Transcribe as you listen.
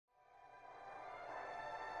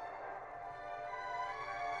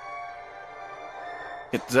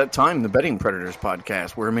It's that time, the Betting Predators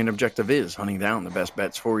podcast, where our main objective is hunting down the best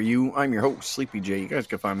bets for you. I'm your host, Sleepy J. You guys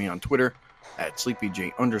can find me on Twitter at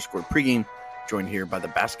SleepyJ_pregame. Joined here by the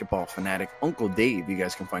basketball fanatic Uncle Dave. You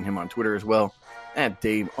guys can find him on Twitter as well at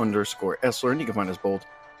Dave_Essler. And you can find us both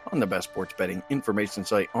on the best sports betting information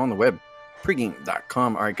site on the web,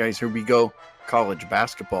 pregame.com. All right, guys, here we go. College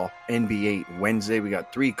basketball, NBA Wednesday. We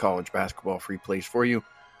got 3 college basketball free plays for you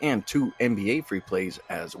and 2 NBA free plays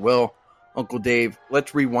as well. Uncle Dave,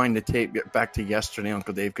 let's rewind the tape, get back to yesterday,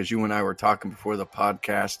 Uncle Dave, because you and I were talking before the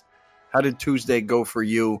podcast. How did Tuesday go for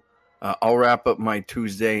you? I'll wrap up my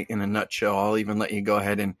Tuesday in a nutshell. I'll even let you go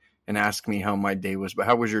ahead and ask me how my day was. But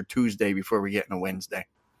how was your Tuesday before we get into Wednesday?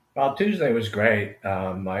 Well, Tuesday was great.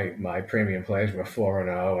 My premium plays were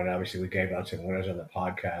 4-0, and obviously we gave out some winners on the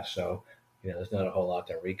podcast, so there's not a whole lot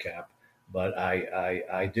to recap. But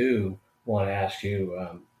I do want to ask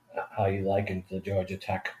you how you liking the Georgia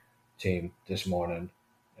Tech team this morning,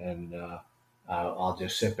 and I'll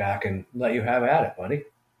just sit back and let you have at it, buddy.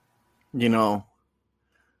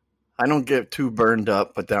 I don't get too burned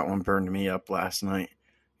up, but that one burned me up last night.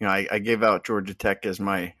 I gave out Georgia Tech as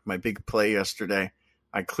my big play yesterday.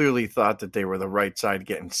 I clearly thought that they were the right side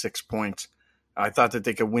getting 6 points. I thought that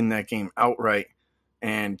they could win that game outright,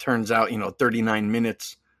 and turns out, 39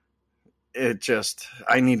 minutes,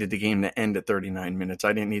 I needed the game to end at 39 minutes.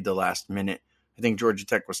 I didn't need the last minute. I think Georgia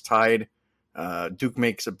Tech was tied. Duke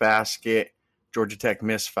makes a basket. Georgia Tech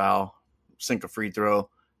miss, foul, sink a free throw.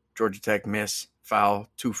 Georgia Tech miss, foul,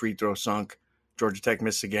 2 free throws sunk. Georgia Tech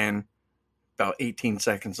miss again. About 18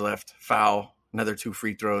 seconds left, foul, another 2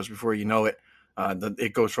 free throws. Before you know it,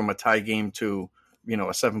 it goes from a tie game to a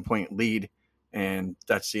 7-point lead, and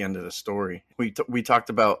that's the end of the story. We talked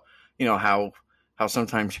about how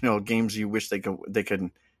sometimes games you wish they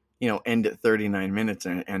could end at 39 minutes,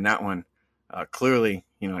 and that one. Clearly,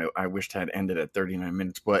 I wished had ended at 39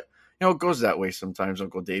 minutes, but it goes that way sometimes,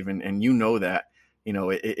 Uncle Dave, and that.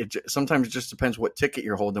 It sometimes just depends what ticket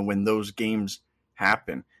you're holding when those games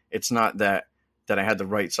happen. It's not that I had the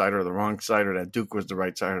right side or the wrong side, or that Duke was the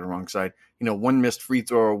right side or the wrong side. One missed free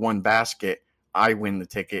throw or one basket, I win the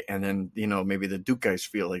ticket, and then maybe the Duke guys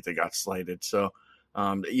feel like they got slighted. So,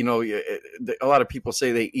 a lot of people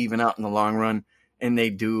say they even out in the long run, and they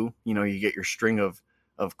do. You get your string of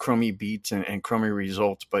crummy beats and crummy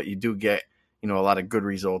results, but you do get, a lot of good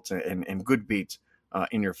results and good beats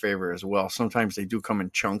in your favor as well. Sometimes they do come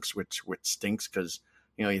in chunks, which stinks because,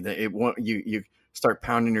 you start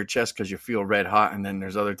pounding your chest because you feel red hot. And then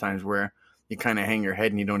there's other times where you kind of hang your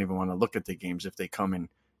head and you don't even want to look at the games if they come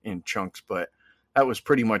in chunks. But that was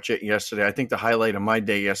pretty much it yesterday. I think the highlight of my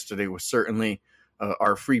day yesterday was certainly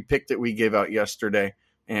our free pick that we gave out yesterday.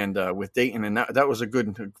 And with Dayton, and that was a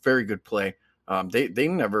very good play. They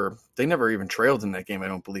never even trailed in that game, I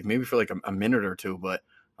don't believe, maybe for like a minute or two, but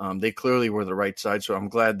they clearly were the right side. So I'm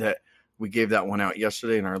glad that we gave that one out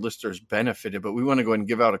yesterday and our listeners benefited. But we want to go ahead and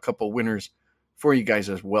give out a couple winners for you guys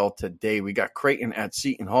as well today. We got Creighton at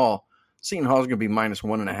Seton Hall. Seton Hall is going to be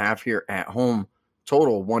 -1.5 here at home.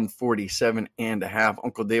 Total 147.5.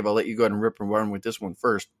 Uncle Dave, I'll let you go ahead and rip and run with this one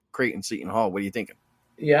first. Creighton, Seton Hall. What are you thinking?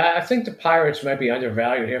 Yeah, I think the Pirates might be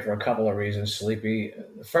undervalued here for a couple of reasons, Sleepy.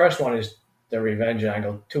 The first one is the revenge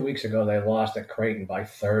angle. 2 weeks ago, they lost at Creighton by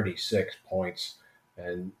 36 points.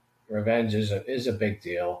 And revenge is a big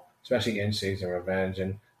deal, especially in-season revenge.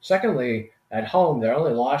 And secondly, at home, their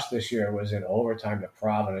only loss this year was in overtime to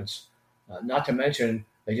Providence. Not to mention,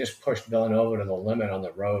 they just pushed Villanova to the limit on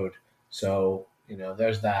the road. So,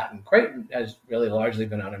 there's that. And Creighton has really largely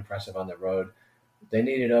been unimpressive on the road. They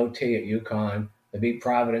needed OT at UConn. They beat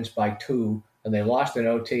Providence by 2, and they lost in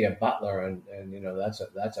OT at Butler. And that's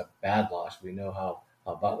a bad loss. We know how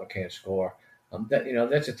Butler can't score.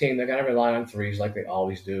 That's a team they're going to rely on threes like they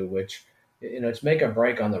always do, which, it's make or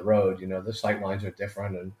break on the road. The sight lines are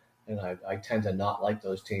different, and I tend to not like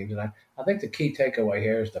those teams. And I think the key takeaway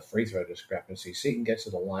here is the free throw discrepancy. Seton gets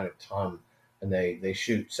to the line a ton, and they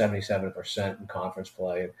shoot 77% in conference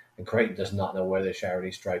play, and Creighton does not know where the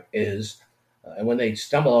charity stripe is. And when they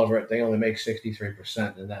stumble over it, they only make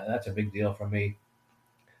 63%, and that's a big deal for me.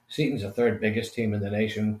 Seton's the third biggest team in the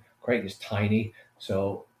nation. Creighton's tiny,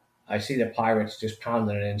 so I see the Pirates just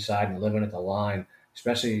pounding it inside and living at the line,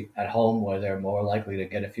 especially at home where they're more likely to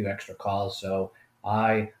get a few extra calls. So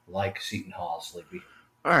I like Seton Hall, Sleepy.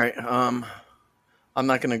 All right. I'm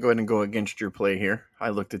not going to go ahead and go against your play here. I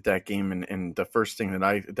looked at that game, and the first thing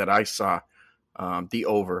that I saw, the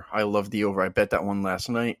over. I love the over. I bet that one last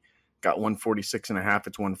night. Got 146.5.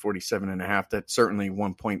 It's 147.5. That certainly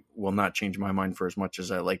 1 point will not change my mind for as much as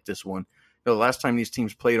I like this one. The last time these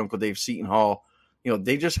teams played, Uncle Dave, Seton Hall,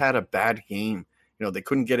 they just had a bad game. They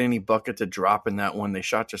couldn't get any bucket to drop in that one. They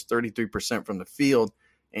shot just 33% from the field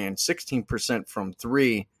and 16% from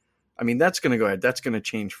three. I mean, that's going to go ahead. That's going to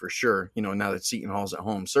change for sure, now that Seton Hall's at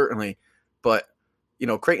home, certainly. But,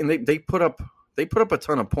 Creighton, they put up a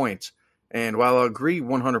ton of points. And while I agree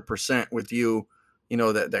 100% with you,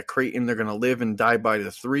 that Creighton, they're going to live and die by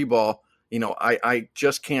the three ball, I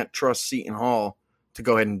just can't trust Seton Hall to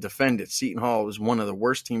go ahead and defend it. Seton Hall is one of the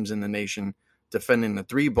worst teams in the nation defending the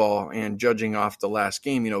three ball, and judging off the last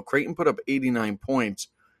game, Creighton put up 89 points,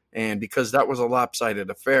 and because that was a lopsided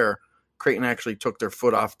affair, Creighton actually took their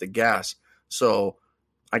foot off the gas. So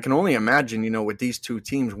I can only imagine, with these two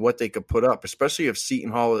teams, what they could put up, especially if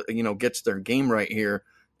Seton Hall, gets their game right here,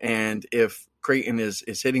 and if Creighton is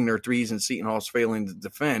hitting their threes and Seton Hall's failing to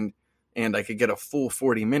defend, and I could get a full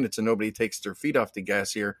 40 minutes and nobody takes their feet off the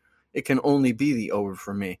gas here, it can only be the over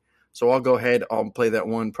for me. So I'll go ahead. I'll play that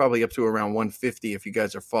one probably up to around 150 if you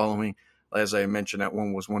guys are following. As I mentioned, that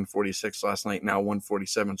one was 146 last night, now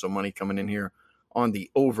 147. So money coming in here on the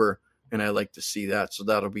over, and I like to see that. So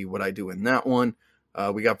that'll be what I do in that one.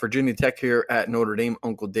 We got Virginia Tech here at Notre Dame.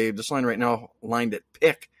 Uncle Dave, this line right now lined at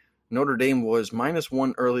pick. Notre Dame was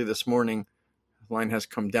 -1 early this morning. Line has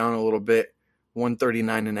come down a little bit,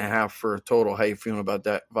 139.5 for a total. How you feeling about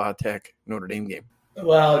that Va Tech Notre Dame game?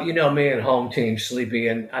 Well, me and home team sleepy,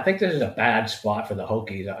 and I think this is a bad spot for the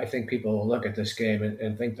Hokies. I think people will look at this game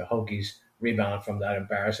and think the Hokies rebound from that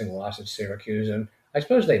embarrassing loss at Syracuse, and I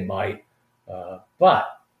suppose they might,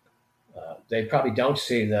 but they probably don't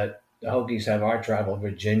see that the Hokies have arch rival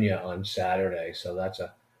Virginia on Saturday, so that's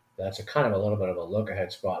a kind of a little bit of a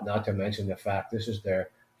look-ahead spot, not to mention the fact this is their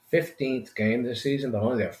 15th game this season, but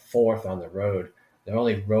only their 4th on the road. Their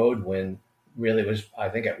only road win really was, I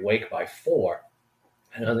think, at Wake by 4.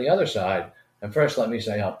 And on the other side, and first let me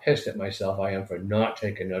say how pissed at myself I am for not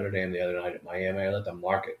taking Notre Dame the other night at Miami. I let the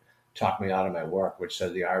market talk me out of my work, which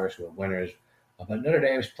said the Irish were winners. But Notre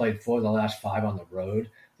Dame's played 4 of the last 5 on the road.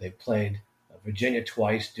 They've played Virginia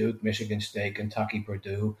twice, Duke, Michigan State, Kentucky,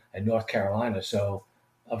 Purdue, and North Carolina. So,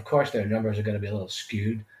 of course, their numbers are going to be a little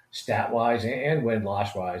skewed stat-wise and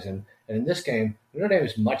win-loss-wise. And in this game, Notre Dame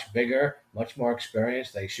is much bigger, much more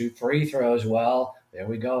experienced. They shoot free throws well. There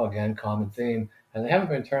we go again, common theme. And they haven't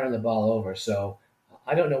been turning the ball over. So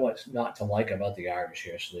I don't know what's not to like about the Irish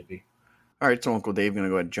here, Sleepy. All right, so Uncle Dave going to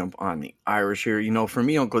go ahead and jump on the Irish here. For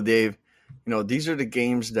me, Uncle Dave, these are the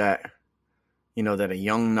games that, that a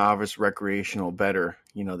young novice recreational bettor,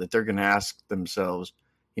 that they're going to ask themselves,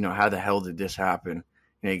 how the hell did this happen?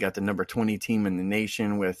 You got the number 20 team in the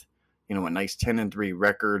nation with, a nice 10-3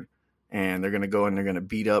 record, and they're going to go and they're going to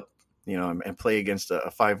beat up, and play against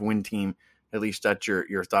a 5-win team. At least that's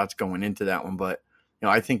your thoughts going into that one. But,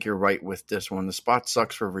 I think you're right with this one. The spot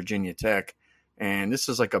sucks for Virginia Tech, and this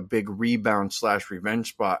is like a big rebound/revenge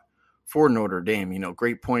spot for Notre Dame.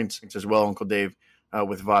 Great points as well, Uncle Dave,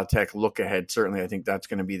 with Va Tech. Look ahead. Certainly, I think that's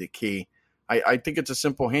going to be the key. I think it's a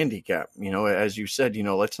simple handicap. As you said,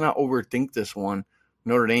 let's not overthink this one.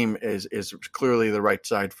 Notre Dame is clearly the right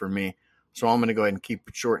side for me. So I'm going to go ahead and keep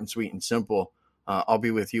it short and sweet and simple. I'll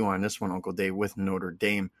be with you on this one, Uncle Dave, with Notre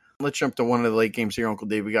Dame. Let's jump to one of the late games here, Uncle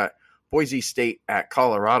Dave. We got Boise State at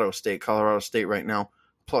Colorado State. Colorado State right now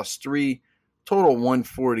 +3, total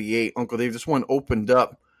 148. Uncle Dave, this one opened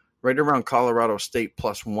up right around Colorado State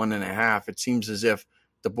 +1.5. It seems as if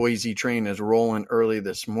the Boise train is rolling early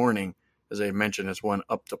this morning. As I mentioned, it's one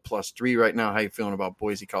up to +3 right now. How you feeling about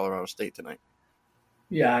Boise, Colorado State tonight?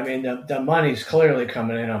 Yeah, I mean, the money's clearly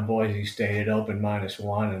coming in on Boise State. It opened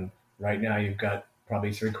 -1, and right now you've got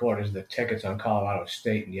probably 3/4 of the tickets on Colorado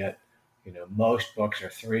State, and yet, most books are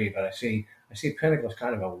 3. But I see Pinnacle's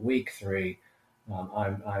kind of a weak 3.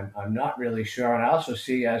 I'm not really sure, and I also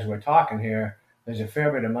see as we're talking here, there's a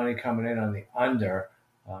fair bit of money coming in on the under,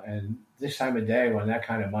 and this time of day when that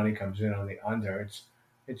kind of money comes in on the under,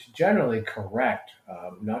 it's generally correct.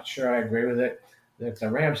 Not sure I agree with it. The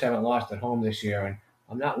Rams haven't lost at home this year, and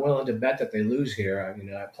I'm not willing to bet that they lose here.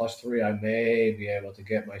 At +3, I may be able to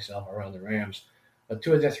get myself around the Rams. But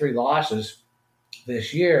 2 of their 3 losses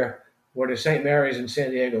this year were to St. Mary's and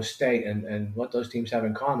San Diego State, and what those teams have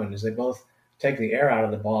in common is they both take the air out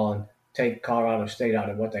of the ball and take Colorado State out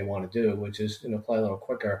of what they want to do, which is play a little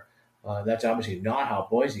quicker. That's obviously not how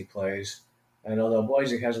Boise plays. And although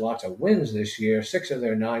Boise has lots of wins this year, 6 of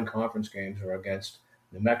their 9 conference games are against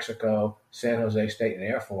New Mexico, San Jose State, and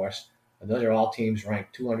Air Force. And those are all teams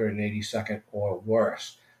ranked 282nd or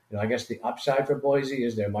worse. I guess the upside for Boise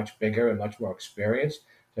is they're much bigger and much more experienced.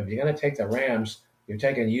 So if you're going to take the Rams, you're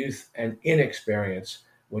taking youth and inexperience,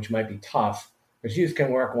 which might be tough. Because youth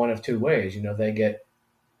can work one of 2 ways. They get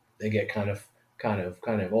kind of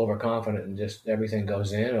overconfident and just everything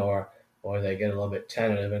goes in, or or they get a little bit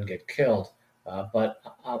tentative and get killed. But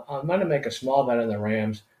I'm going to make a small bet on the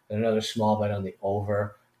Rams and another small bet on the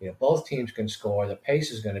over. Both teams can score. The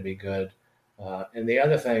pace is going to be good. And the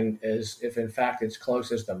other thing is, if in fact it's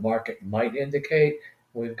close as the market might indicate,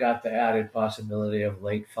 we've got the added possibility of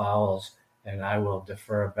late fouls, and I will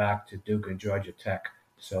defer back to Duke and Georgia Tech.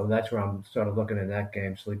 So that's where I'm sort of looking in that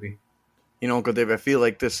game, Sleepy. Uncle Dave, I feel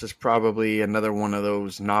like this is probably another one of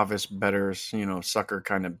those novice betters, sucker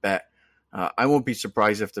kind of bet. I won't be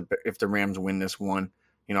surprised if the Rams win this one.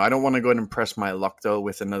 I don't want to go ahead and press my luck though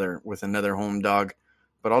with another home dog,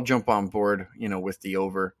 but I'll jump on board, with the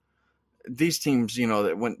over. These teams,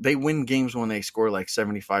 that when they win games when they score like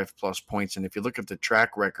 75 plus points, and if you look at the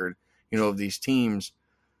track record, of these teams,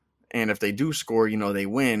 and if they do score, they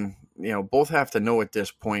win. Both have to know at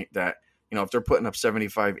this point that, if they're putting up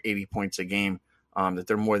 75, 80 points a game, that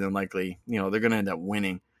they're more than likely, they're going to end up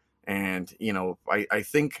winning. And, I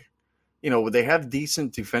think, they have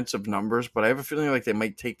decent defensive numbers, but I have a feeling like they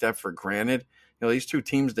might take that for granted. These two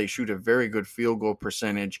teams, they shoot a very good field goal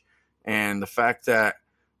percentage. And the fact that,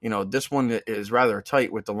 this one is rather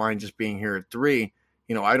tight with the line just being here at 3,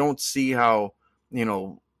 I don't see how,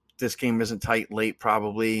 this game isn't tight late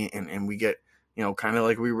probably, and we get, kind of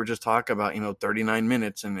like we were just talking about, 39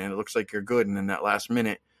 minutes, and it looks like you're good, and in that last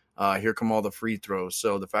minute, here come all the free throws.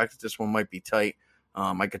 So the fact that this one might be tight,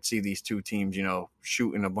 I could see these two teams,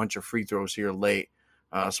 shooting a bunch of free throws here late.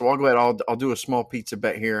 So I'll go ahead. I'll do a small pizza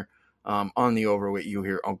bet here on the over with you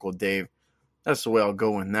here, Uncle Dave. That's the way I'll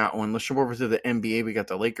go in that one. Let's jump over to the NBA. We got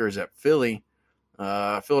the Lakers at Philly.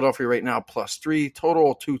 Philadelphia right now +3,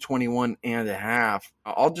 total 221.5.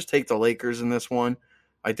 I'll just take the Lakers in this one.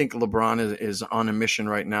 I think LeBron is on a mission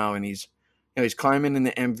right now, and he's climbing in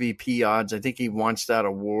the MVP odds. I think he wants that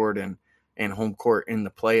award and home court in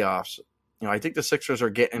the playoffs. I think the Sixers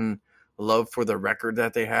are getting love for the record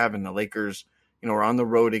that they have, and the Lakers, are on the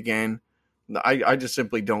road again. I just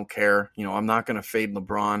simply don't care. I'm not going to fade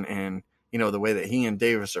LeBron and, the way that he and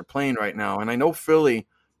Davis are playing right now. And I know Philly,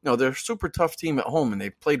 they're a super tough team at home, and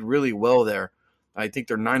they've played really well there. I think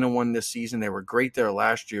they're 9-1 this season. They were great there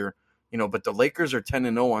last year, but the Lakers are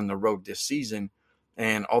 10-0 on the road this season.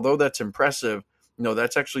 And although that's impressive,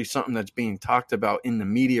 that's actually something that's being talked about in the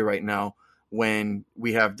media right now when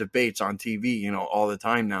we have debates on TV, all the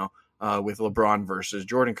time now with LeBron versus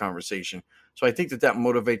Jordan conversation. So I think that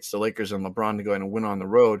motivates the Lakers and LeBron to go ahead and win on the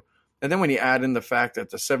road. And then when you add in the fact that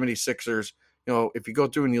the 76ers, if you go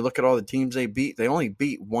through and you look at all the teams they beat, they only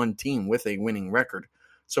beat one team with a winning record.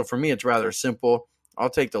 So for me, it's rather simple. I'll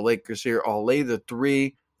take the Lakers here. I'll lay the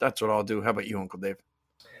 3. That's what I'll do. How about you, Uncle Dave?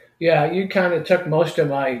 Yeah, you kind of took most of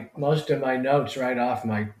my notes right off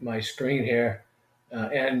my screen here,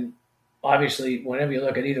 and obviously, whenever you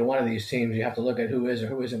look at either one of these teams, you have to look at who is or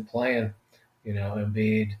who isn't playing.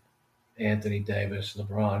 Embiid, Anthony Davis,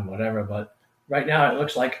 LeBron, whatever. But right now, it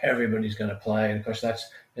looks like everybody's going to play, and of course, that's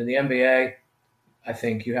in the NBA. I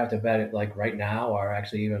think you have to bet it like right now, or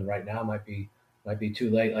actually even right now might be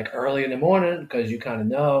too late, like early in the morning, because you kind of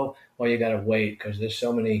know, or you got to wait because there's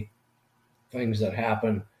so many things that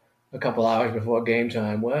happen a couple hours before game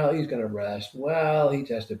time. Well, he's going to rest. Well, he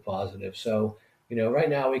tested positive. So, right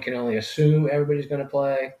now we can only assume everybody's going to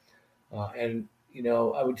play. And,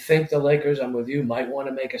 I would think the Lakers, I'm with you, might want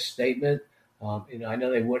to make a statement. I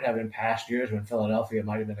know they would have in past years when Philadelphia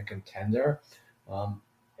might have been a contender.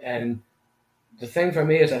 And the thing for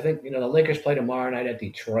me is I think, the Lakers play tomorrow night at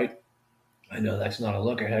Detroit. I know that's not a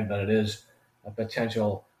look ahead, but it is a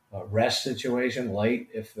potential rest situation late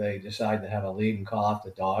if they decide to have a lead and call off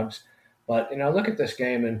the dogs. But, look at this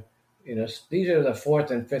game, and, these are the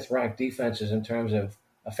 4th and 5th ranked defenses in terms of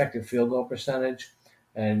effective field goal percentage.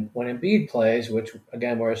 And when Embiid plays, which,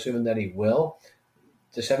 again, we're assuming that he will,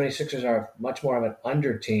 the 76ers are much more of an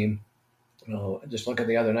under team. Just look at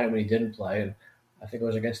the other night when he didn't play, and I think it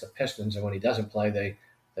was against the Pistons, and when he doesn't play,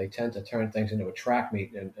 they tend to turn things into a track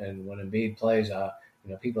meet. And when Embiid plays,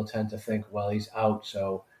 people tend to think, well, he's out,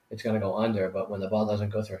 so it's going to go under. But when the ball doesn't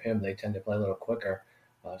go through him, they tend to play a little quicker.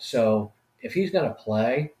 So if he's going to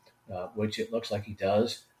play, which it looks like he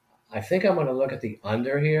does, I think I'm going to look at the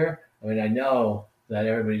under here. I mean, I know that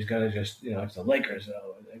everybody's going to just, it's the Lakers,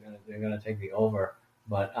 so they're going to take the over.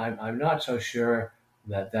 But I'm not so sure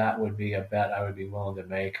that would be a bet I would be willing to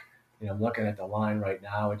make. I'm looking at the line right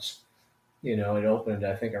now. It's, it opened,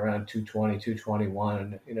 I think, around 220, 221.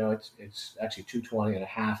 And, it's actually 220 and a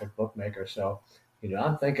half at bookmaker. So,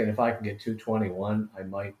 I'm thinking if I can get 221, I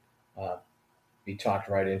might be talked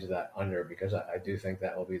right into that under because I do think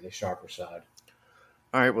that will be the sharper side.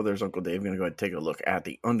 All right, well, there's Uncle Dave. I'm going to go ahead and take a look at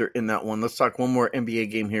the under in that one. Let's talk one more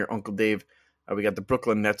NBA game here, Uncle Dave. We got the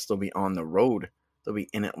Brooklyn Nets. They'll be on the road They'll be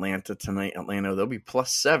in Atlanta tonight. Atlanta, they'll be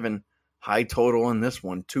 +7. High total in this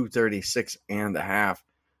one, 236.5.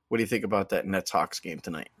 What do you think about that Nets-Hawks game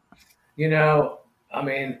tonight? I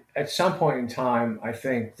mean, at some point in time, I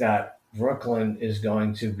think that Brooklyn is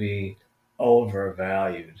going to be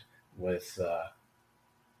overvalued with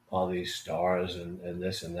all these stars and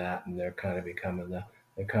this and that, and they're kind of becoming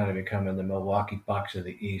the Milwaukee Bucks of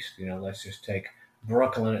the East. Let's just take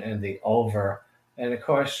Brooklyn and the over, and of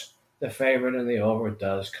course the favorite and the over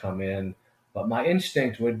does come in, but my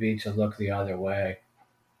instinct would be to look the other way.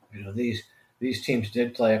 These teams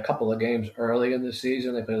did play a couple of games early in the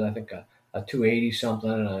season. They played, I think, a 280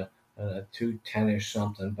 something and a 210ish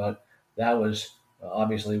something, but that was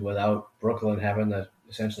obviously without Brooklyn having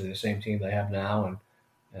essentially the same team they have now,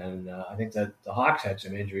 and I think that the Hawks had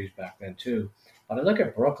some injuries back then too. But I look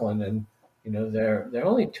at Brooklyn, and they're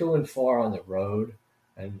only 2-4 on the road,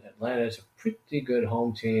 and Atlanta is a pretty good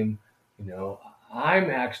home team.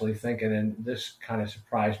 I'm actually thinking, and this kind of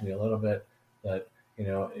surprised me a little bit, that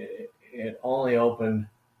it only opened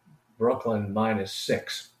Brooklyn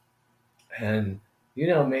 -6, and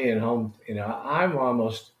me at home, I'm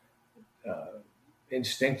almost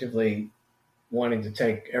instinctively wanting to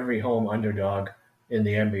take every home underdog in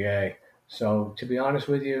the NBA. So to be honest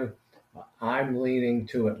with you, I'm leaning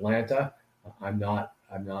to Atlanta. I'm not.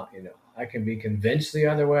 I can be convinced the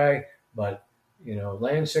other way, but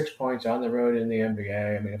laying 6 points on the road in the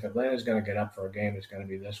NBA. I mean, if Atlanta's going to get up for a game, it's going to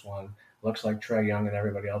be this one. Looks like Trae Young and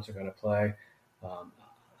everybody else are going to play.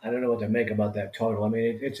 I don't know what to make about that total. I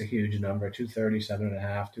mean, it's a huge number,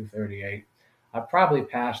 237.5, 238. I'd probably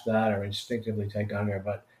pass that or instinctively take under,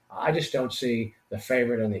 but I just don't see the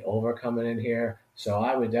favorite and the over coming in here. So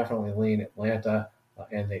I would definitely lean Atlanta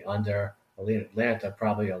and the under. I lean Atlanta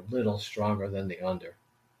probably a little stronger than the under.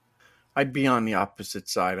 I'd be on the opposite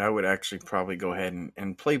side. I would actually probably go ahead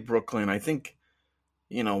and play Brooklyn. I think,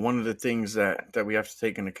 one of the things that we have to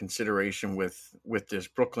take into consideration with this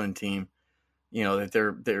Brooklyn team,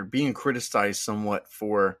 that they're being criticized somewhat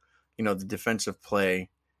for, the defensive play.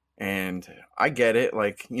 And I get it.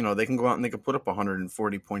 Like, they can go out and they can put up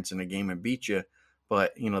 140 points in a game and beat you.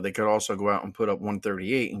 But, they could also go out and put up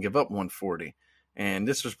 138 and give up 140. And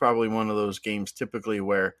this was probably one of those games typically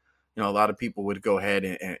where, a lot of people would go ahead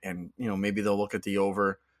and maybe they'll look at the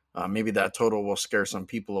over. Maybe that total will scare some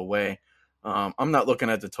people away. I'm not looking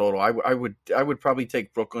at the total. I would probably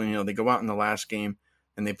take Brooklyn. They go out in the last game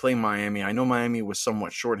and they play Miami. I know Miami was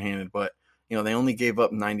somewhat shorthanded, but they only gave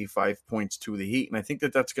up 95 points to the Heat, and I think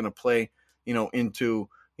that that's going to play into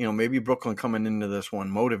maybe Brooklyn coming into this one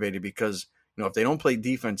motivated because if they don't play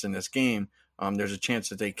defense in this game, there's a chance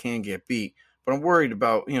that they can get beat. But I'm worried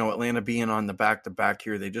about Atlanta being on the back-to-back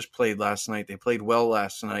here. They just played last night. They played well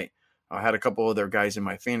last night. I had a couple of their guys in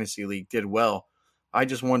my fantasy league did well. I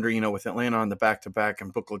just wonder, with Atlanta on the back-to-back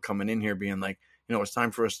and Brooklyn coming in here being like, it's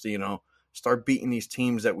time for us to, start beating these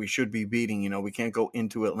teams that we should be beating. We can't go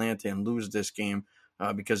into Atlanta and lose this game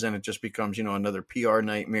because then it just becomes, another PR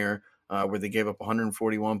nightmare where they gave up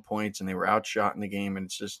 141 points and they were outshot in the game. And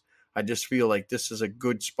I just feel like this is a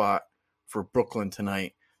good spot for Brooklyn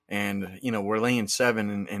tonight. And, we're laying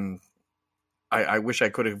 7 and I wish I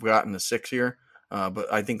could have gotten the 6 here,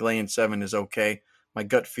 but I think laying 7 is okay. My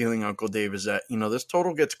gut feeling, Uncle Dave, is that, this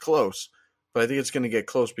total gets close, but I think it's going to get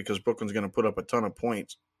close because Brooklyn's going to put up a ton of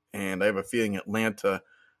points. And I have a feeling Atlanta,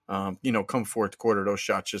 come fourth quarter, those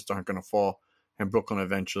shots just aren't going to fall. And Brooklyn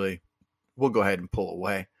eventually will go ahead and pull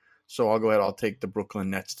away. So I'll take the Brooklyn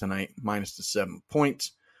Nets tonight, minus the 7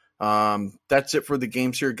 points. That's it for the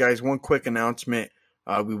games here, guys. One quick announcement.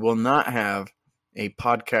 We will not have a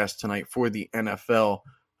podcast tonight for the NFL.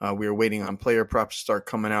 We are waiting on player props to start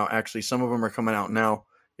coming out. Actually, some of them are coming out now.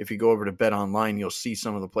 If you go over to Bet Online, you'll see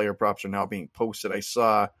some of the player props are now being posted. I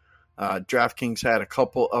saw DraftKings had a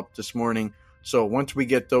couple up this morning. So once we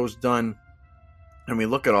get those done and we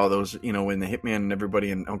look at all those, in the Hitman and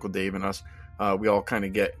everybody and Uncle Dave and us, we all kind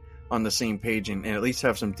of get on the same page and at least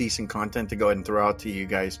have some decent content to go ahead and throw out to you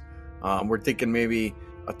guys. We're thinking maybe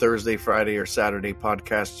a Thursday, Friday, or Saturday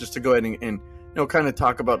podcast just to go ahead and kind of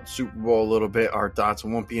talk about the Super Bowl a little bit, our thoughts. It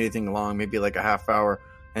won't be anything long, maybe like a half hour.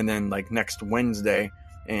 And then like next Wednesday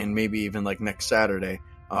and maybe even like next Saturday,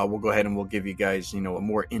 we'll go ahead and we'll give you guys, a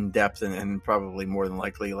more in-depth and probably more than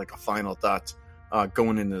likely like a final thoughts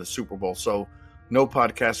going into the Super Bowl. So no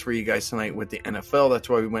podcast for you guys tonight with the NFL. That's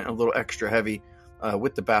why we went a little extra heavy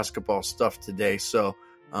with the basketball stuff today. So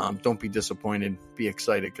don't be disappointed. Be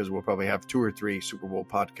excited because we'll probably have 2 or 3 Super Bowl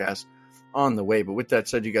podcasts on the way. But with that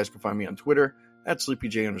said, you guys can find me on Twitter at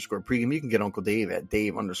SleepyJ_pregame. You can get Uncle Dave at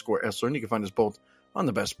Dave_Essler. And you can find us both on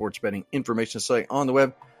the best sports betting information site on the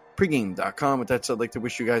web, pregame.com. With that said, I'd like to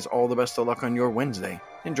wish you guys all the best of luck on your Wednesday.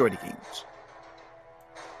 Enjoy the games.